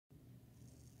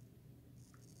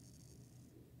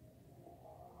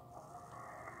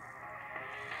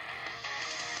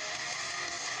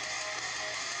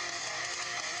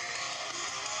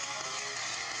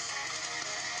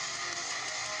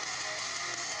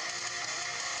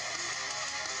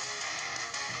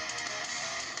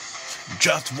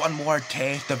Just one more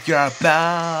taste of your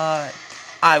blood.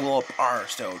 I will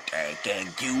burst so taking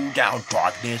you down.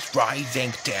 Darkness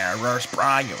rising, terror's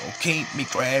pride. You'll keep me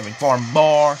craving for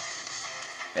more.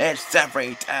 It's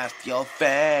every test you'll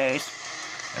face.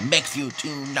 It makes you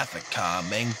do nothing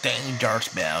coming. Danger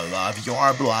smell of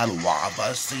your blood.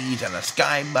 Lava seas and a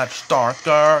sky much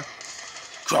darker.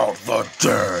 Count the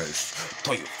days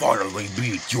till you finally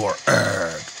meet your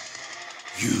end.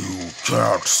 You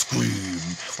can't scream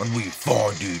when we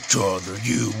find each other.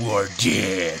 You are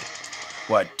dead.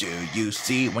 What do you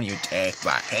see when you take the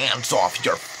hands off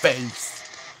your face?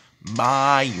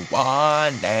 My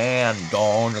one and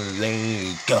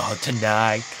only God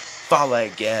tonight,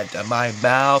 falling into my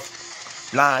mouth,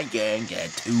 flying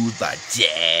into the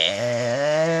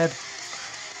dead.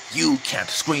 You can't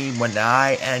scream when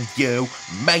I and you,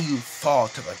 may you fall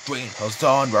to the green hill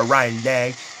zone where I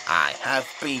lay. I have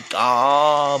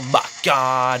become a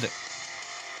god.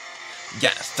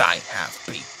 Yes, I have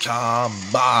become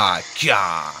a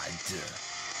god.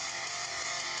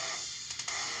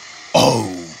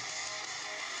 Oh.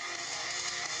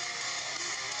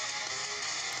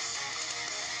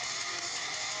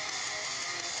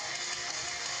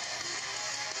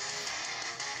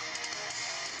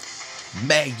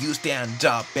 May you stand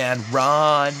up and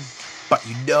run, but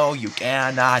you know you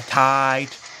cannot hide.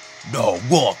 No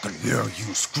one can hear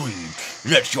you scream.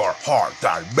 It's your heart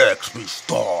that makes me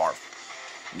starve.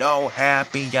 No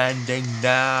happy ending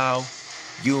now.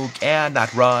 You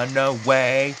cannot run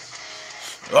away.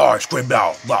 I scream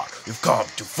out loud. You've come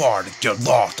too far to get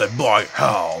lost in my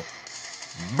hell.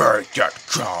 Make it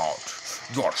count.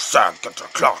 Your seconds are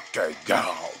clocking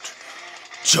out.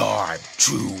 Time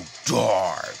to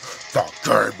die. The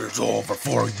game is over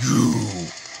for you.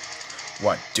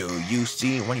 What do you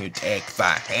see when you take the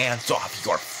hands off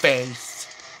your face?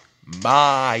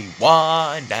 My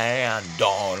one and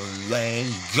only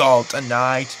goal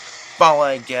tonight,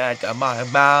 falling into my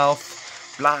mouth,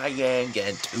 flying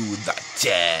into the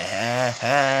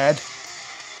dead.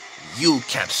 You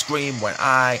can't scream when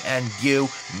I and you,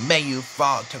 may you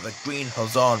fall to the green hill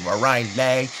zone where I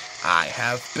lay. I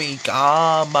have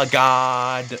become a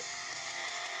god.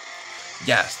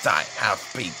 Yes, I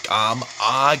have become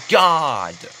a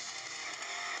god.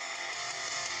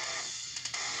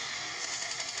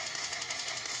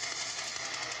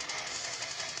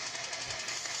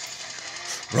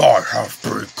 I have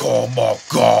become a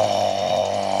god.